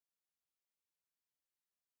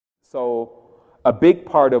So a big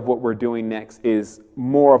part of what we're doing next is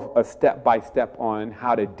more of a step-by-step on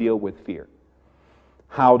how to deal with fear,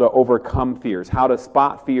 how to overcome fears, how to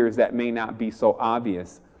spot fears that may not be so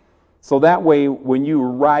obvious. So that way, when you're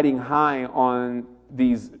riding high on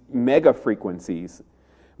these mega frequencies,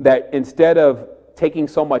 that instead of taking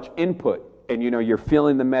so much input and you're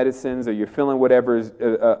feeling the medicines or you're feeling whatever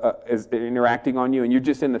is interacting on you and you're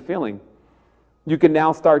just in the feeling, you can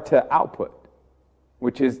now start to output,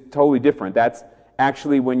 which is totally different. That's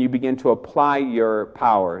actually when you begin to apply your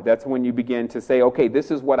power. That's when you begin to say, okay, this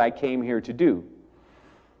is what I came here to do.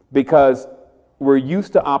 Because we're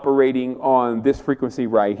used to operating on this frequency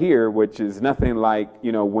right here, which is nothing like,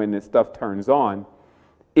 when this stuff turns on.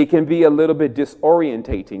 It can be a little bit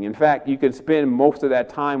disorientating. In fact, you can spend most of that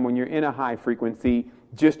time when you're in a high frequency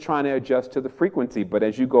just trying to adjust to the frequency. But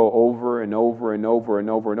as you go over and over and over and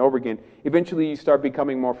over and over again, eventually you start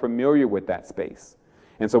becoming more familiar with that space.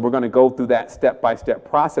 And so we're going to go through that step-by-step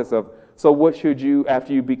process of, so what should you,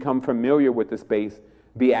 after you become familiar with the space,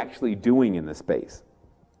 be actually doing in the space?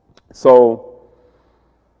 So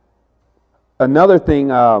another thing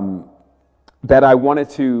that I wanted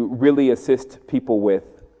to really assist people with,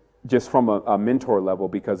 just from a mentor level,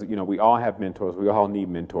 because we all have mentors, we all need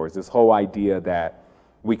mentors. This whole idea that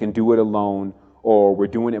we can do it alone or we're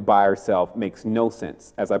doing it by ourselves makes no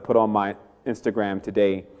sense. As I put on my Instagram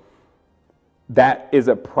today, that is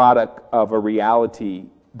a product of a reality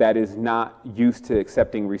that is not used to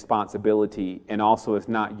accepting responsibility and also is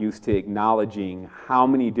not used to acknowledging how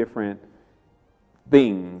many different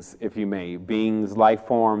things, if you may, beings, life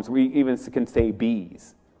forms, we even can say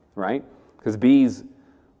bees, right? Because bees,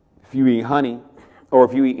 if you eat honey or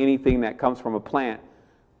if you eat anything that comes from a plant,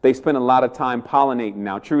 they spend a lot of time pollinating.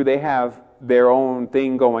 Now, true, they have their own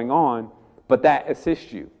thing going on, but that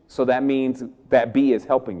assists you. So that means that bee is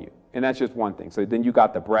helping you. And that's just one thing. So then you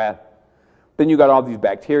got the breath. Then you got all these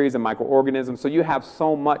bacteria and microorganisms. So you have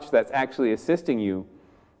so much that's actually assisting you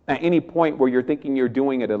at any point where you're thinking you're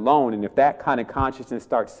doing it alone. And if that kind of consciousness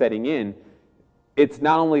starts setting in, it's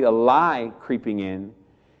not only a lie creeping in,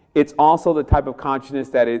 it's also the type of consciousness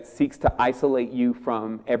that it seeks to isolate you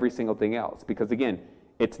from every single thing else. Because again,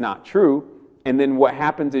 it's not true. And then what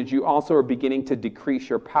happens is you also are beginning to decrease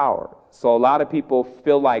your power. So a lot of people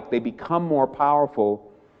feel like they become more powerful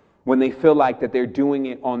when they feel like that they're doing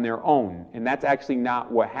it on their own. And that's actually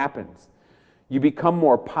not what happens. You become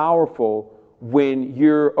more powerful when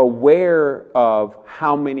you're aware of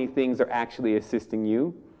how many things are actually assisting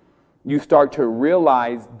you. You start to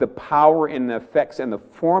realize the power and the effects and the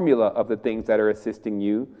formula of the things that are assisting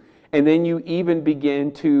you. And then you even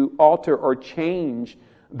begin to alter or change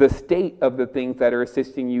the state of the things that are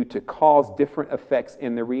assisting you to cause different effects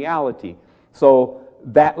in the reality. So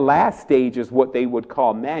that last stage is what they would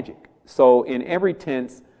call magic. So in every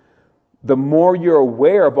tense, the more you're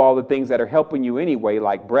aware of all the things that are helping you anyway,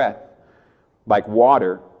 like breath, like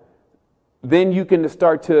water, then you can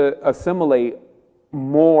start to assimilate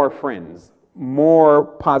more friends, more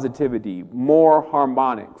positivity, more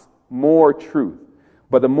harmonics, more truth.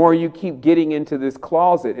 But the more you keep getting into this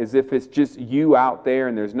closet as if it's just you out there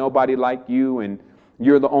and there's nobody like you and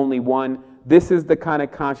you're the only one, this is the kind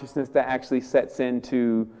of consciousness that actually sets in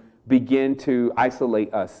to begin to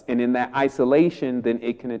isolate us. And in that isolation, then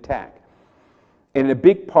it can attack. And a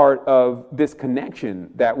big part of this connection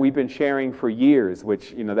that we've been sharing for years,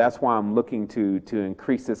 which, that's why I'm looking to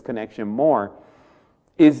increase this connection more,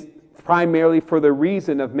 is primarily for the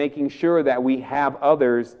reason of making sure that we have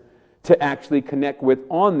others to actually connect with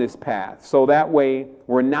on this path. So that way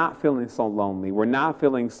we're not feeling so lonely. We're not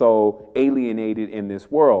feeling so alienated in this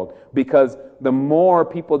world, because the more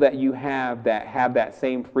people that you have that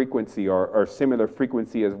same frequency or similar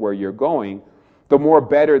frequency as where you're going, the more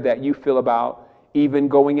better that you feel about even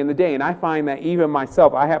going in the day. And I find that even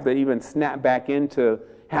myself, I have to even snap back into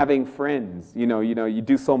having friends. You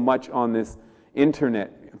do so much on this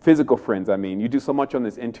internet, physical friends, you do so much on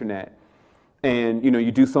this internet. And,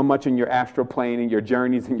 you do so much in your astral plane and your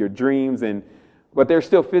journeys and your dreams, but there's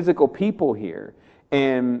still physical people here.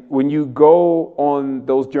 And when you go on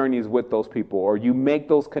those journeys with those people, or you make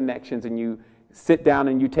those connections and you sit down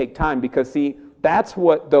and you take time, because see, that's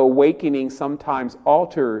what the awakening sometimes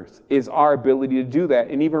alters, is our ability to do that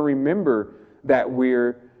and even remember that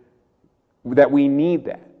we need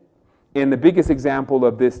that. And the biggest example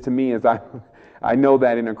of this to me is I know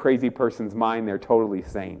that in a crazy person's mind, they're totally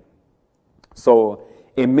sane. So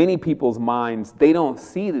in many people's minds, they don't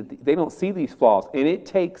see these flaws, and it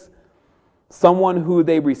takes someone who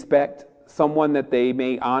they respect, someone that they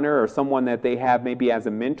may honor, or someone that they have maybe as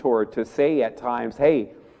a mentor to say at times,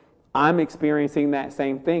 hey, I'm experiencing that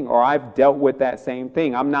same thing, or I've dealt with that same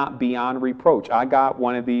thing. I'm not beyond reproach. I got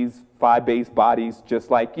one of these 5 base bodies just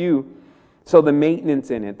like you. So the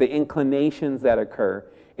maintenance in it, the inclinations that occur,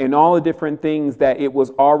 and all the different things that it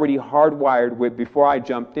was already hardwired with before I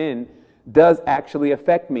jumped in does actually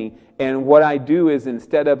affect me. And what I do is,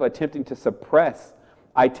 instead of attempting to suppress,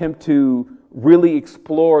 I attempt to really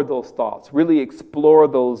explore those thoughts, really explore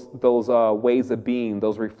those ways of being,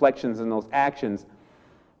 those reflections and those actions,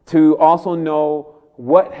 to also know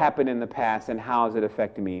what happened in the past and how is it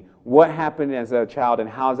affecting me? What happened as a child and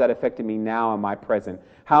how is that affecting me now in my present?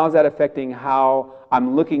 How is that affecting how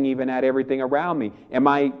I'm looking even at everything around me? Am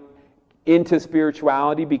I into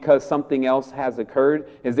spirituality because something else has occurred?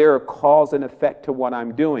 Is there a cause and effect to what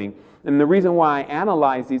I'm doing? And the reason why I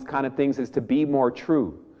analyze these kind of things is to be more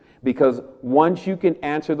true. Because once you can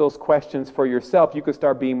answer those questions for yourself, you can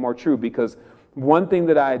start being more true. Because one thing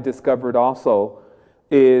that I discovered also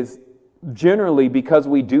is, generally, because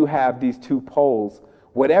we do have these two poles,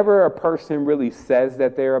 whatever a person really says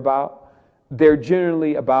that they're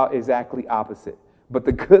generally about exactly opposite. But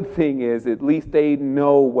the good thing is, at least they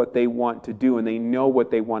know what they want to do and they know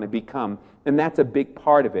what they want to become. And that's a big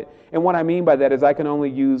part of it. And what I mean by that is, I can only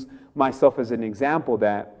use myself as an example,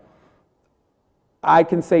 that I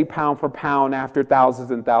can say pound for pound after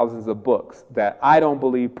thousands and thousands of books that I don't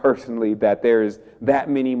believe personally that there's that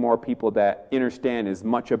many more people that understand as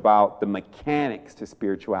much about the mechanics to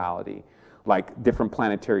spirituality, like different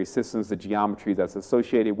planetary systems, the geometry that's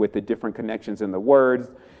associated with the different connections in the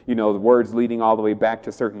words, the words leading all the way back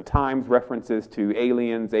to certain times, references to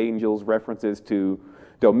aliens, angels, references to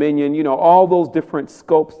dominion, all those different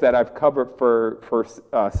scopes that I've covered for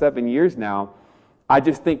 7 years now. I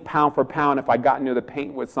just think pound for pound, if I got into the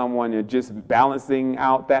paint with someone and just balancing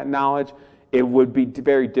out that knowledge, it would be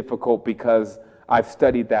very difficult because I've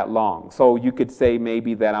studied that long. So you could say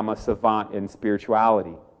maybe that I'm a savant in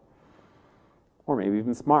spirituality, or maybe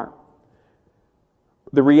even smart.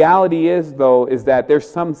 The reality is, though, is that there's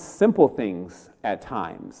some simple things at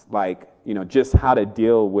times, like, just how to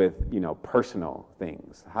deal with, personal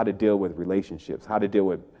things, how to deal with relationships, how to deal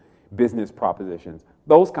with business propositions,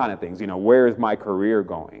 those kind of things. Where is my career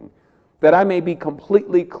going? That I may be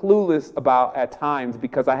completely clueless about at times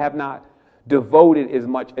because I have not devoted as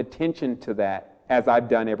much attention to that as I've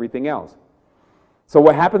done everything else. So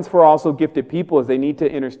what happens for also gifted people is they need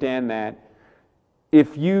to understand that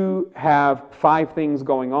if you have 5 things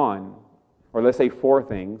going on, or let's say 4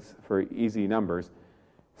 things for easy numbers,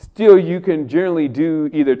 still you can generally do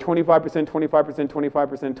either 25%, 25%,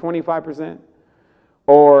 25%, 25%,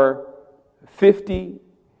 or 50,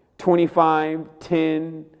 25,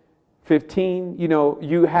 10, 15,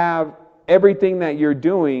 you have everything that you're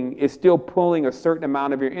doing is still pulling a certain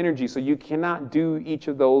amount of your energy. So you cannot do each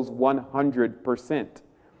of those 100%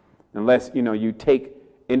 unless, you take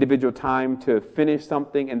individual time to finish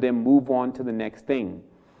something and then move on to the next thing.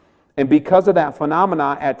 And because of that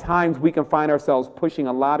phenomena, at times we can find ourselves pushing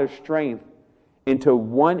a lot of strength into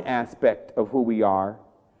one aspect of who we are,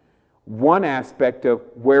 one aspect of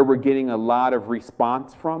where we're getting a lot of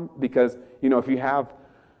response from. Because, if you have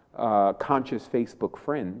conscious Facebook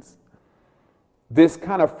friends, this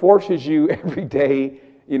kind of forces you every day,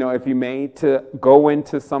 if you may, to go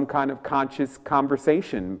into some kind of conscious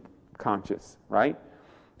conversation, right?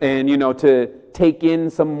 And, to take in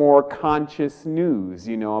some more conscious news,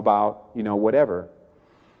 about, whatever.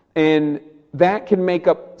 And that can make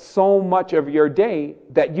up so much of your day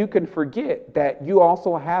that you can forget that you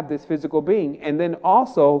also have this physical being. And then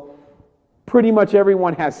also, pretty much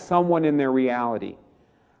everyone has someone in their reality.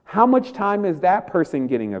 How much time is that person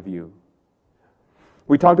getting of you?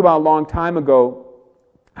 We talked about a long time ago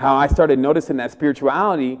how I started noticing that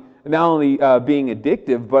spirituality not only being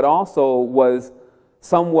addictive, but also was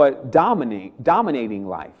somewhat dominating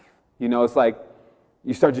life. It's like,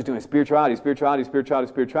 you start just doing spirituality,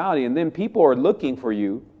 and then people are looking for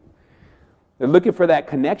you. They're looking for that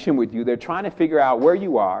connection with you. They're trying to figure out where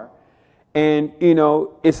you are. And,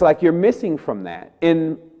 it's like you're missing from that.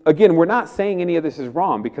 And again, we're not saying any of this is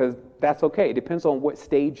wrong, because that's okay. It depends on what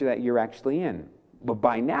stage that you're actually in. But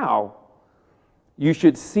by now, you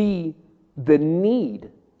should see the need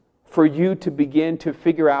for you to begin to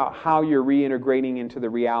figure out how you're reintegrating into the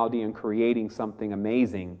reality and creating something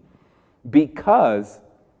amazing, because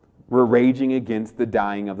we're raging against the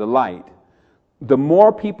dying of the light. The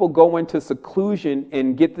more people go into seclusion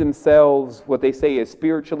and get themselves, what they say is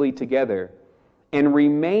spiritually together, and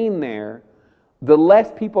remain there, the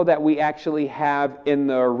less people that we actually have in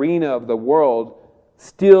the arena of the world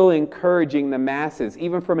still encouraging the masses,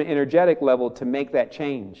 even from an energetic level, to make that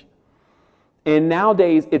change. And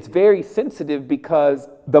nowadays, it's very sensitive because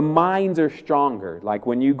the minds are stronger. Like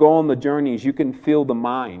when you go on the journeys, you can feel the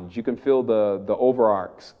minds. You can feel the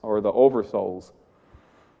overarchs or the oversouls.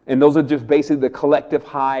 And those are just basically the collective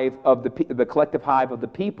hive of the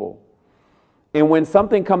people. And when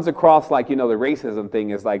something comes across like, the racism thing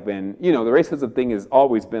has like been, the racism thing has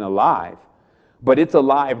always been alive. But it's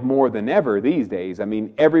alive more than ever these days. I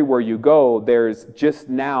mean, everywhere you go, there's just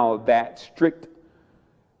now that strict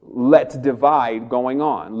let's divide going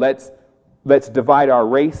on. Let's divide our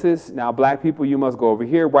races. Now, black people, you must go over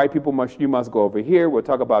here. White people, you must go over here. We'll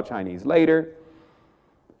talk about Chinese later.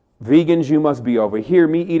 Vegans, you must be over here.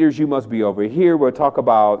 Meat eaters, you must be over here. We'll talk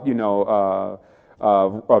about,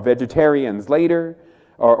 vegetarians later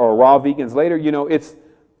or raw vegans later. It's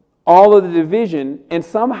all of the division. And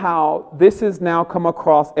somehow this has now come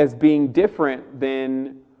across as being different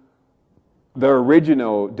than the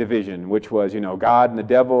original division, which was, God and the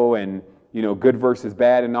devil and, good versus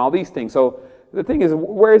bad and all these things. So the thing is,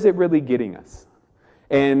 where is it really getting us?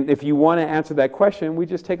 And if you want to answer that question, we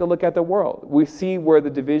just take a look at the world. We see where the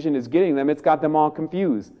division is getting them. It's got them all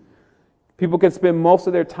confused. People can spend most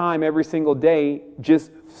of their time every single day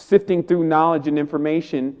just sifting through knowledge and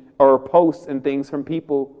information or posts and things from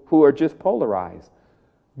people who are just polarized.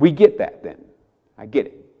 We get that then. I get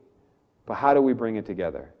it. But how do we bring it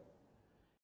together?